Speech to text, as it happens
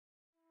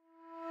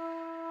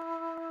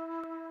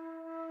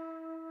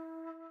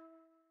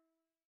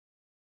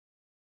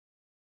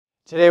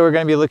Today we're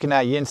going to be looking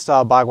at yin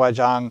style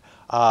Baguazhang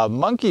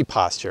monkey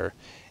posture.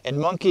 And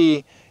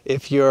monkey,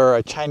 if you're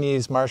a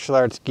Chinese martial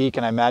arts geek,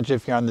 and I imagine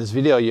if you're on this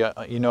video,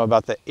 you know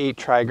about the 8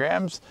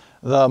 trigrams.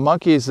 The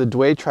monkey is the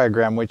Dui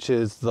trigram, which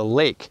is the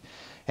lake.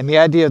 And the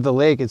idea of the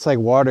lake, it's like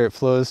water, it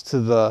flows to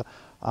the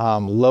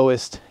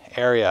lowest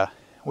area.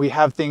 We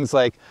have things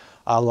like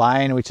a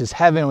lion, which is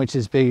heaven, which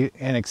is big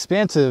and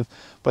expansive,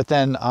 but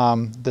then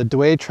the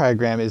Dui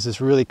trigram is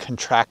this really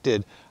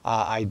contracted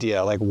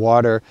idea, like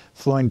water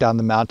flowing down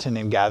the mountain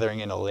and gathering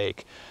in a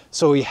lake.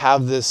 So we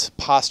have this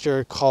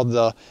posture called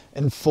the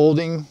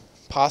enfolding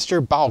posture,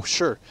 Bao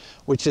Shi,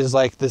 which is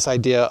like this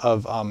idea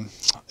of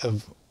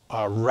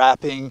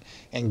wrapping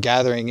and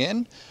gathering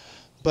in.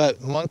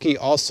 But monkey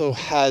also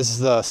has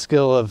the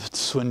skill of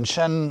Sun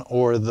Shen,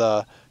 or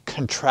the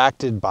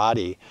contracted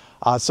body.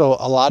 So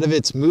a lot of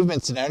its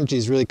movements and energy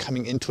is really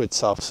coming into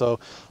itself.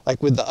 So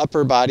like with the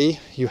upper body,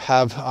 you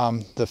have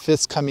the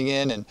fists coming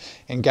in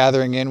and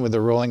gathering in with the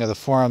rolling of the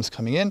forearms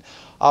coming in.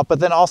 But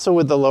then also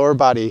with the lower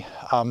body,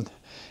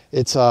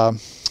 it's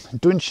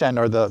Dunshen,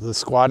 or the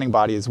squatting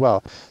body as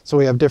well. So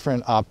we have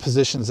different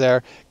positions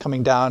there,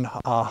 coming down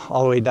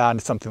all the way down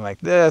to something like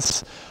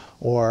this,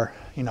 or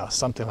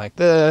something like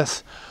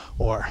this,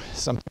 or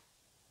something.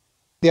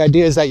 The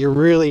idea is that you're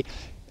really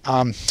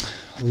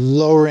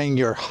lowering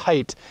your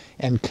height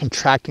and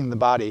contracting the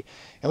body.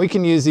 And we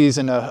can use these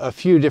in a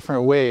few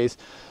different ways,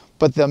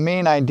 but the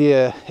main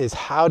idea is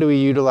how do we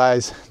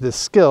utilize this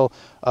skill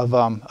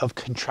of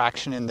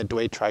contraction in the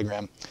Dui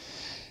trigram.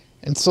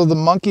 And so the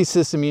monkey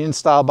system, yin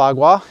style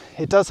Bagua,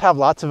 it does have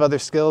lots of other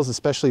skills,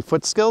 especially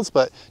foot skills,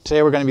 but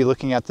today we're going to be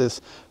looking at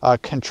this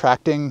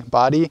contracting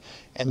body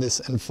and this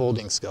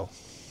enfolding skill.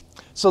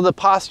 So the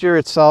posture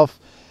itself,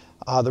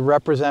 the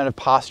representative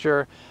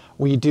posture,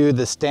 we do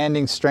the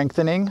standing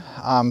strengthening.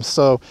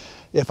 So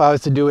if I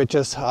was to do it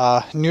just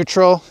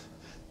neutral,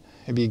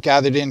 it'd be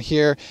gathered in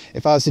here.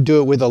 If I was to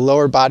do it with the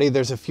lower body,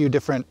 there's a few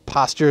different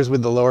postures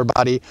with the lower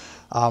body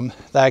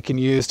that I can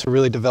use to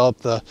really develop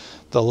the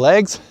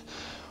legs.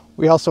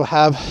 We also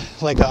have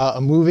like a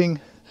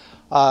moving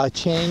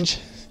change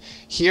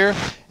here.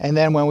 And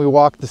then when we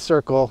walk the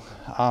circle,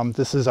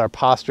 this is our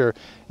posture.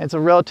 And it's a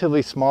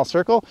relatively small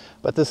circle,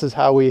 but this is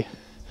how we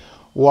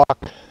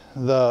walk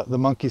the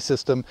monkey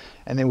system.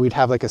 And then we'd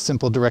have like a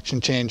simple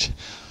direction change.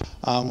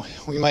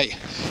 We might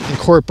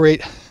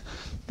incorporate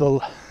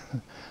the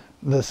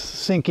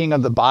sinking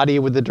of the body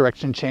with the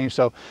direction change.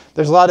 So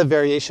there's a lot of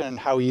variation in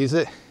how we use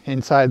it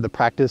inside the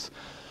practice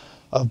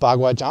of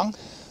Baguazhang.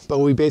 But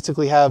we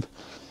basically have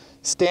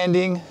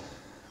standing,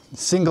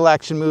 single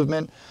action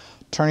movement,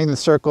 turning the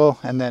circle,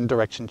 and then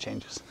direction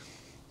changes.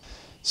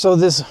 So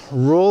this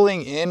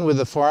rolling in with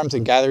the forearms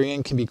and gathering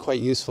in can be quite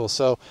useful.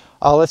 So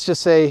let's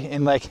just say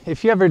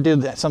if you ever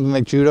did something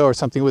like judo or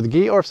something with a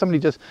gi, or if somebody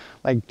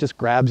just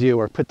grabs you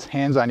or puts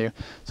hands on you.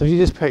 So if you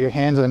just put your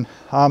hands in,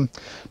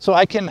 so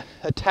I can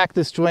attack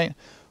this joint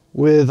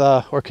with,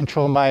 or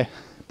control my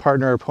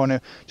partner or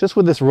opponent just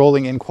with this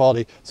rolling in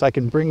quality. So I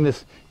can bring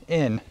this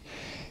in.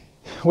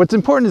 What's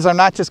important is I'm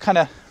not just kind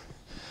of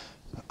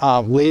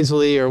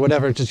lazily or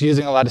whatever, just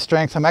using a lot of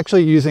strength. I'm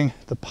actually using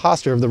the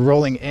posture of the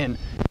rolling in.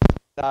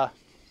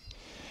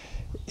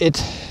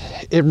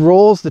 It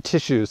rolls the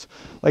tissues,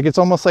 like it's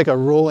almost like a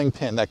rolling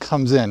pin that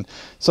comes in.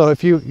 So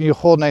if you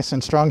hold nice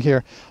and strong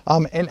here,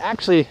 and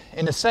actually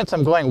in a sense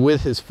I'm going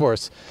with his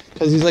force,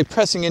 because he's like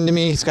pressing into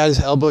me, he's got his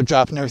elbow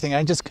drop and everything, and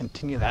I just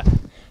continue that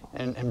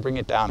and bring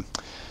it down.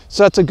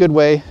 So that's a good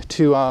way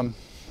to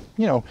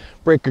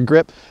break a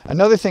grip.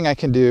 Another thing I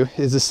can do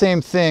is the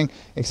same thing,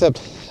 except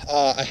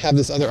I have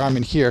this other arm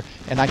in here,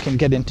 and I can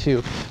get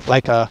into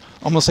like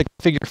almost like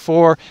a figure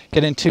 4,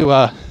 get into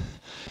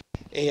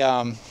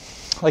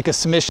like a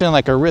submission,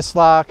 like a wrist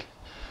lock,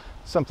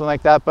 something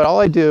like that. But all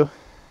I do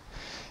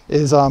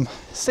is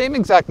same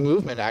exact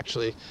movement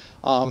actually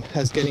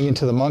as getting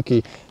into the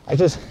monkey. I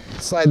just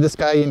slide this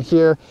guy in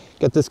here,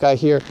 get this guy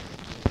here,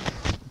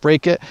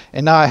 break it,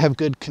 and now I have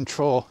good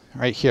control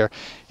right here.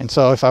 And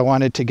so if I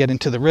wanted to get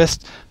into the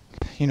wrist,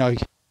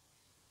 get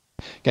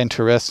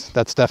into wrist,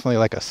 that's definitely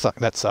like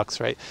that sucks,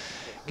 right?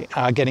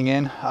 Getting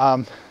in.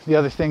 The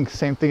other thing,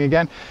 same thing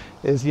again,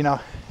 is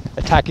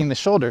attacking the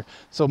shoulder.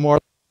 So more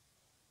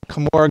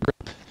Kimura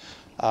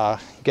grip,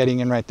 getting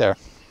in right there.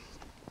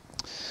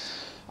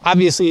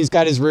 Obviously he's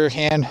got his rear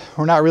hand.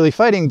 We're not really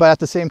fighting, but at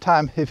the same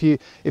time, if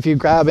you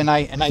grab and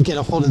I get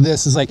a hold of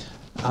this, it's like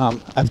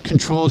I've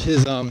controlled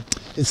his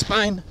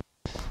spine.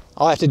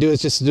 All I have to do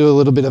is just do a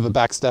little bit of a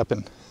back step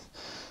and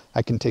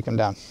I can take him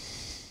down.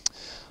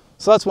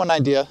 So that's one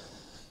idea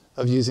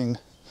of using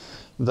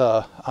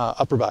the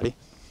upper body.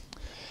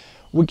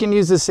 We can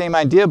use the same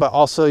idea, but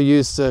also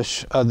use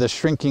the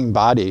shrinking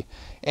body.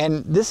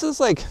 And this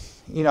is like,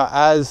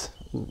 as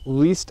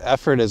least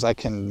effort as I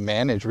can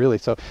manage, really.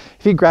 So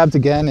if he grabs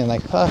again and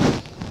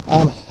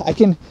I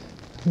can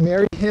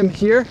marry him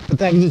here, but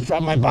then I can just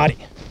drop my body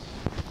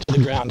to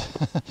the ground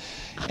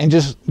and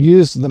just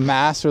use the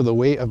mass or the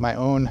weight of my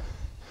own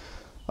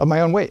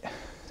weight.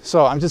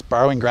 So I'm just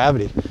borrowing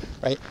gravity,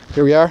 right?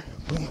 Here we are,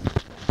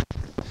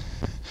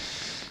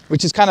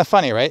 which is kind of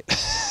funny, right?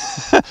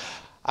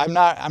 I'm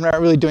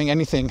not really doing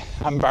anything.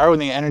 I'm borrowing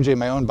the energy of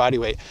my own body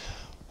weight.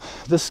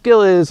 The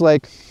skill is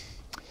like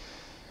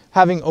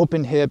having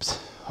open hips,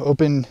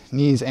 open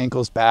knees,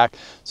 ankles, back,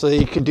 so that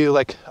you can do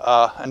like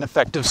an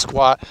effective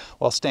squat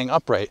while staying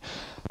upright.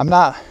 I'm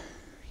not,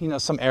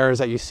 some errors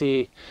that you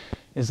see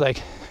is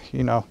like,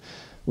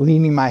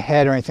 leaning my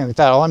head or anything like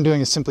that. All I'm doing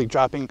is simply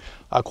dropping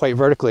quite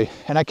vertically.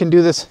 And I can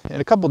do this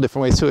in a couple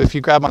different ways. So if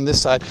you grab on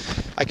this side,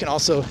 I can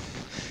also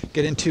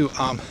get into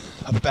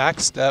a back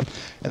step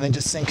and then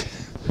just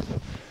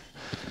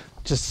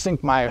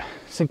sink my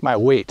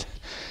weight.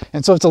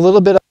 And so it's a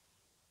little bit of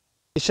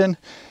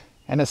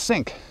and a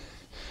sink.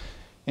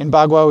 In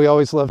Bagua, we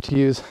always love to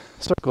use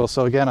circles.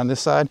 So again, on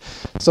this side,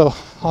 so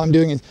all I'm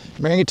doing is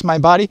bringing it to my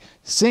body,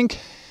 sink,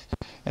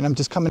 and I'm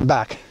just coming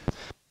back.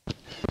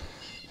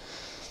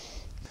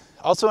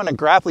 Also, in a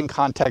grappling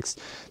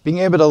context, being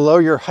able to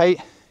lower your height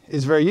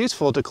is very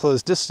useful to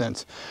close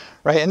distance,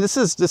 right? And this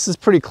is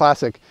pretty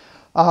classic.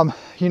 I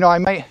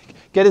might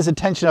get his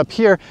attention up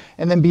here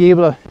and then be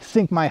able to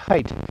sink my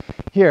height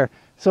here.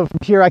 So from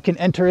here I can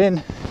enter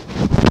in,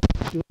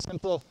 do a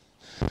simple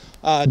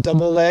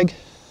double leg.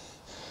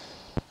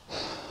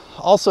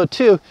 Also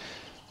too,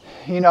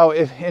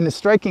 if in a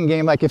striking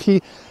game, like if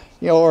he,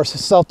 or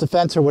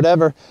self-defense or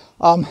whatever,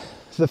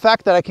 the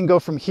fact that I can go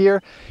from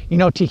here,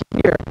 to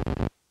here,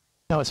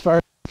 as far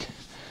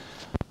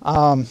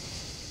as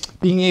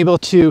being able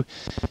to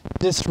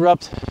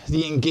disrupt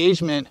the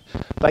engagement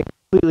by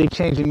completely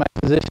changing my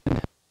position.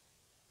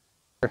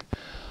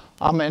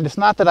 And it's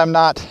not that I'm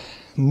not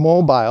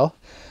mobile,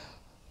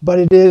 but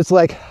it is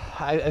like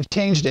I've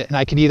changed it, and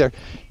I can either,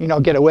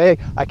 get away,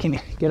 I can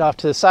get off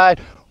to the side,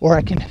 or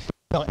I can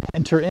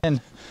enter in.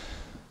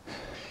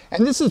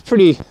 And this is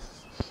pretty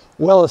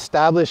well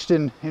established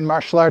in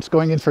martial arts,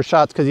 going in for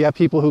shots, because you have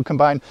people who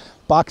combine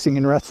boxing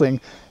and wrestling.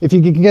 If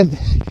you can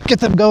get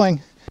them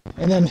going,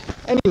 and then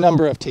any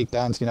number of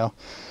takedowns,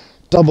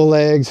 double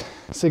legs,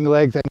 single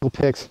legs, ankle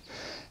picks,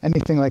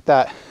 anything like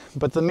that.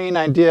 But the main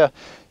idea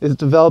is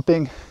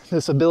developing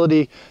this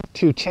ability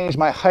to change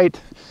my height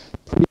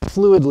pretty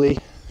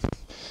fluidly,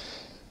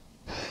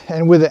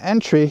 and with an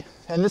entry,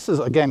 and this is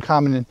again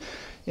common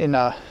in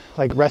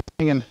like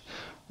wrestling and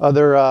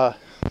other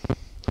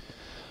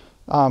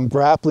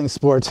grappling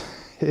sports,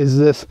 is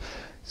this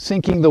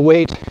sinking the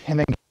weight and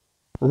then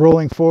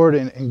rolling forward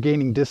and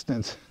gaining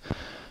distance.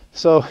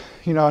 So,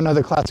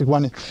 another classic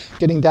one is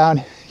getting down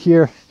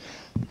here,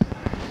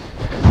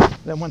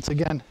 then once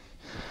again.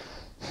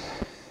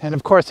 And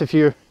of course, if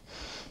you're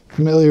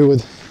familiar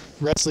with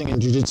wrestling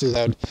and jiu-jitsu,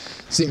 that would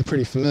seem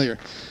pretty familiar.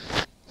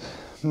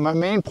 My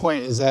main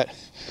point is that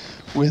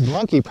with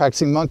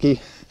practicing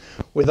monkey,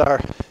 with our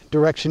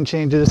direction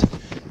changes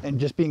and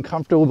just being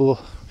comfortable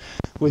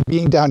with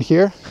being down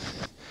here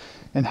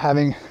and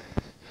having,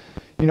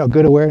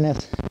 good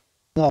awareness,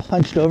 not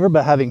hunched over,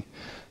 but having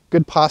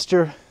good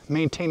posture,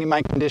 maintaining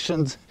my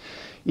conditions,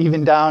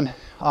 even down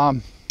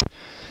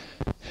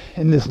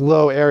in this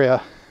low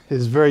area,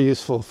 is very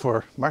useful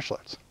for martial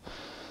arts.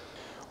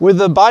 With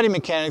the body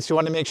mechanics, you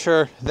want to make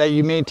sure that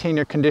you maintain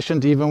your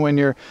conditions even when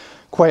you're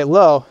quite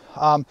low.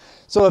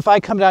 So if I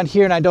come down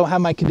here and I don't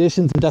have my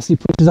conditions and Dusty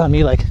pushes on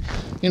me, like,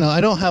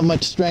 I don't have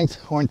much strength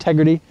or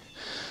integrity,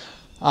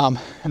 and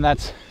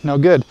that's no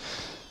good.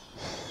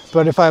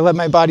 But if I let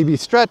my body be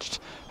stretched,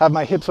 have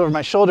my hips over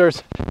my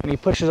shoulders, and he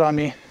pushes on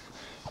me,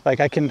 like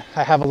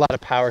I have a lot of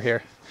power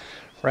here,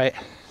 right?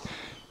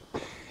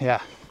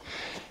 Yeah.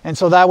 And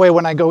so that way,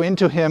 when I go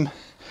into him,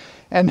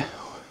 and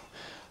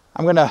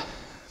I'm gonna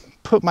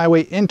put my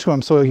weight into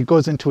him so he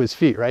goes into his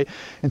feet, right?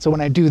 And so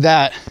when I do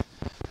that,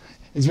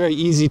 it's very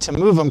easy to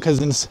move him,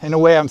 because in a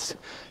way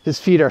his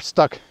feet are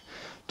stuck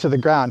to the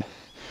ground.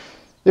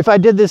 If I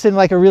did this in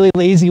like a really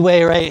lazy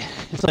way, right,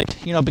 it's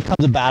like, it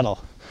becomes a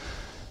battle.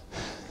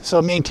 So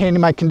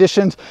maintaining my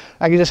conditions,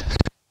 I can just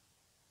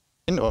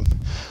into him.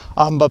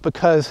 But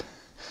because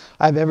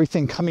I have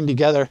everything coming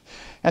together,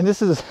 and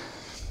this is,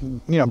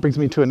 brings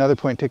me to another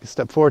point, take a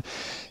step forward,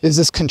 is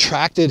this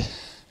contracted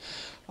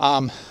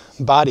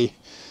body.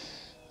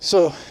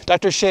 So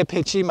Dr. Xie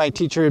Peiqi, my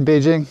teacher in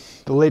Beijing,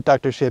 the late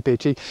Dr. Xie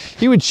Peiqi,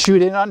 he would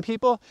shoot in on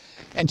people,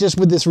 and just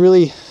with this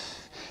really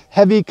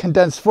heavy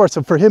condensed force.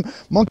 So for him,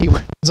 monkey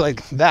was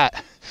like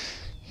that.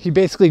 He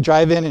basically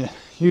drive in and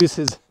use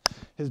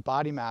his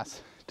body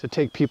mass to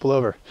take people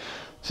over.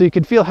 So you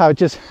can feel how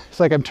it's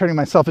like I'm turning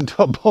myself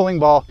into a bowling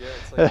ball. Yeah,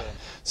 it's like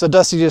so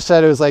Dusty just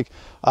said it was like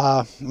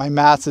my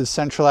mass is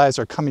centralized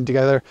or coming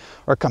together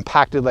or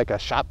compacted like a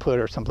shot put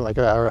or something like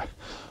that, or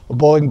a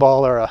bowling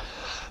ball, or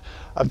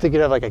I'm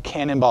thinking of like a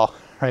cannonball,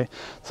 right?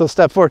 So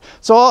step forward.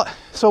 So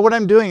what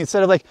I'm doing,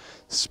 instead of like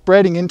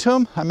spreading into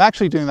him, I'm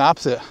actually doing the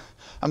opposite.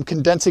 I'm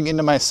condensing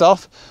into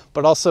myself,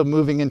 but also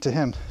moving into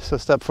him. So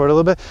step forward a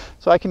little bit.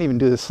 So I can even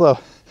do this slow.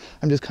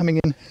 I'm just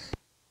coming in,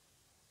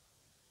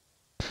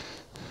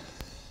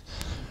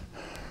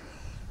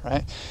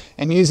 right?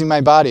 And using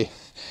my body.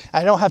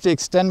 I don't have to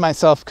extend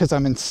myself because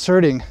I'm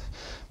inserting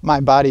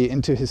my body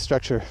into his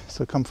structure.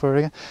 So come forward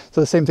again.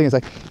 So the same thing is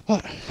like, oh.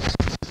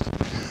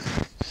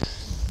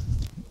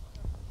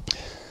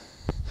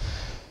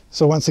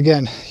 So once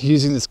again,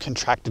 using this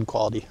contracted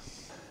quality.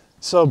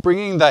 So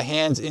bringing the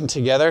hands in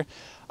together,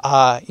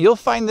 you'll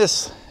find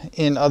this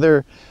in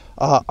other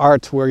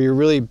arts where you're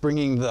really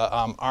bringing the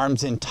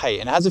arms in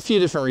tight, and it has a few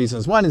different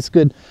reasons. One, it's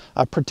good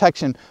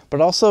protection, but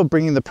also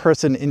bringing the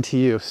person into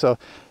you. So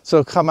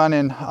come on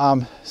in.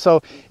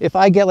 So if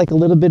I get like a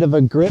little bit of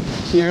a grip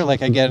here,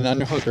 like I get an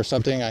underhook or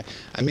something, I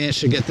manage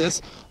to get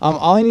this,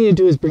 all I need to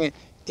do is bring it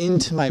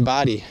into my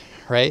body,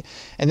 right?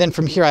 And then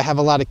from here I have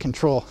a lot of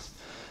control.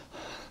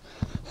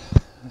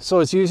 So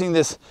it's using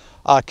this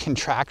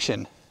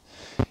contraction,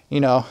 you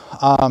know.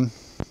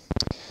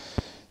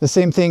 The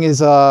same thing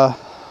is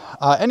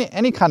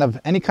any kind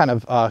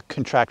of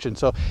contraction.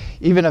 So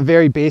even a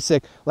very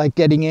basic, like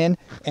getting in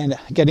and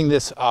getting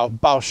this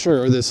bao shi,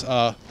 or this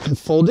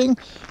unfolding,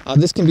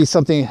 this can be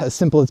something as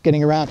simple as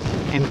getting around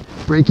and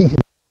breaking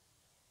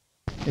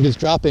and just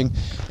dropping,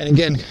 and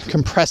again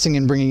compressing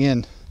and bringing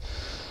in.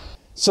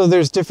 So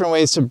there's different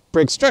ways to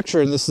break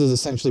structure, and this is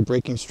essentially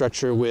breaking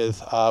structure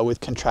with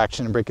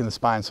contraction and breaking the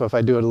spine. So if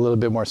I do it a little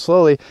bit more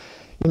slowly,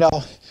 you know,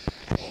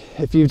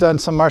 if you've done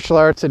some martial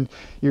arts and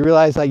you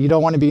realize that you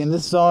don't want to be in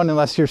this zone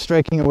unless you're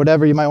striking or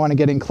whatever, you might want to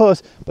get in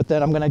close, but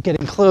then I'm going to get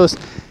in close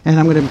and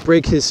I'm going to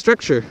break his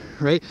structure,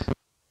 right?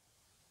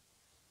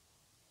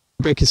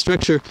 Break his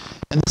structure.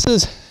 And this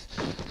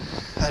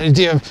is that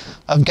idea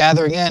of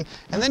gathering in,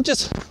 and then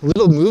just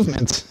little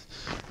movements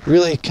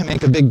really can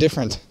make a big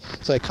difference.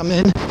 So I come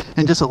in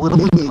and just a little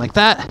movement like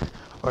that,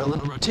 or a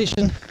little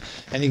rotation,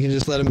 and you can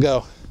just let him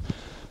go,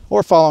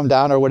 or follow him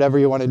down, or whatever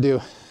you want to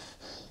do.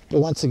 But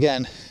once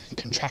again,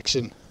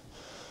 contraction.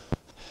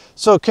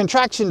 So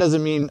contraction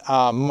doesn't mean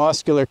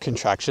muscular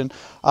contraction.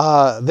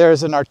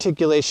 There's an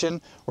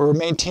articulation where we're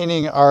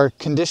maintaining our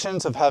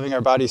conditions of having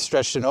our body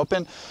stretched and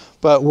open,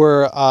 but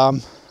we're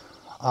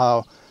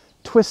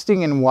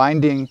twisting and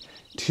winding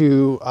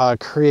to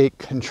create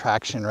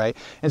contraction, right?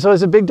 And so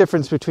there's a big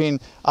difference between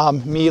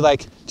me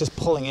like just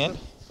pulling in,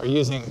 or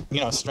using,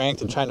 you know,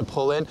 strength and trying to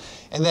pull in,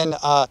 and then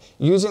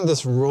using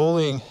this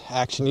rolling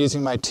action,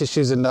 using my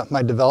tissues and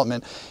my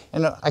development.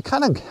 And I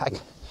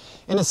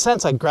in a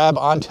sense, I grab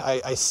onto,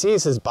 I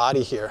seize his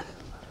body here.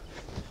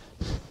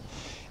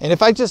 And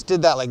if I just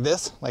did that like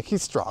this, like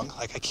he's strong,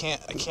 like I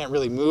can't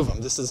really move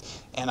him. This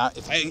is, and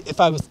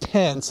if I was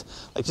tense,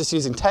 like just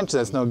using tension,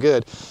 that's no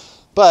good.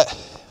 But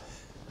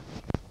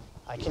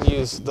I can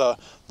use the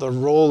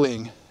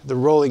rolling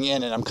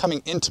in, and I'm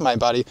coming into my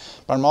body,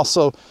 but I'm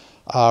also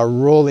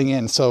rolling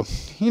in. So,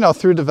 you know,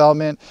 through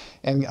development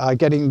and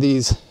getting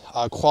these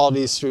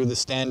qualities through the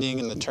standing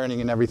and the turning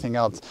and everything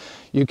else,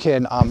 you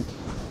can,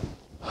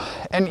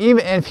 and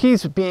even if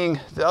he's being,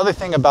 the other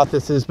thing about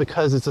this is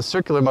because it's a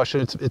circular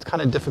motion, it's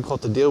kind of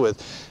difficult to deal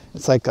with.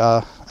 It's like,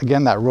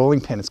 again, that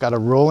rolling pin, it's got a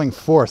rolling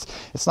force.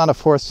 It's not a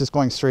force just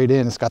going straight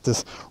in, it's got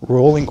this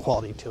rolling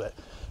quality to it.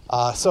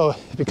 So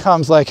it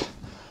becomes like,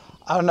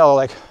 I don't know,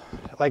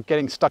 like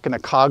getting stuck in a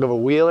cog of a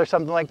wheel or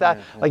something like that.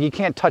 Mm-hmm. Like you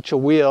can't touch a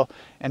wheel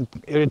and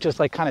it would just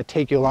like kind of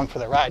take you along for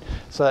the ride.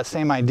 So that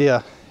same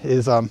idea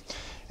is, and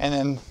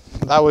then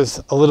that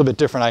was a little bit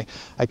different.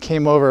 I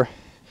came over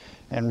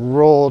and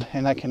rolled,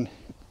 and I can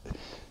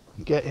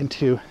get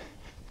into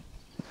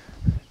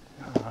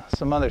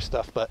some other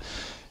stuff. But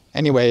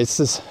anyway, it's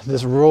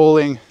this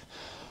rolling,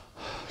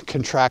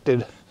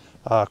 contracted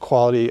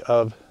quality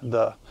of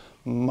the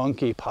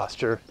monkey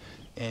posture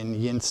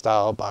in yin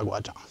style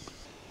Baguazhang.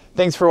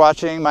 Thanks for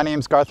watching. My name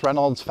is Garth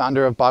Reynolds,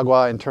 founder of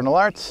Bagua Internal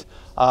Arts.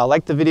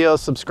 Like the video,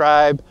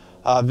 subscribe,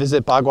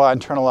 visit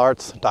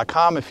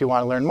baguainternalarts.com if you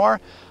want to learn more.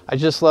 I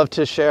just love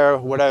to share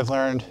what I've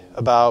learned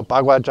about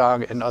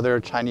Baguazhang and other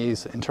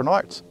Chinese internal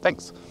arts.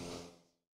 Thanks.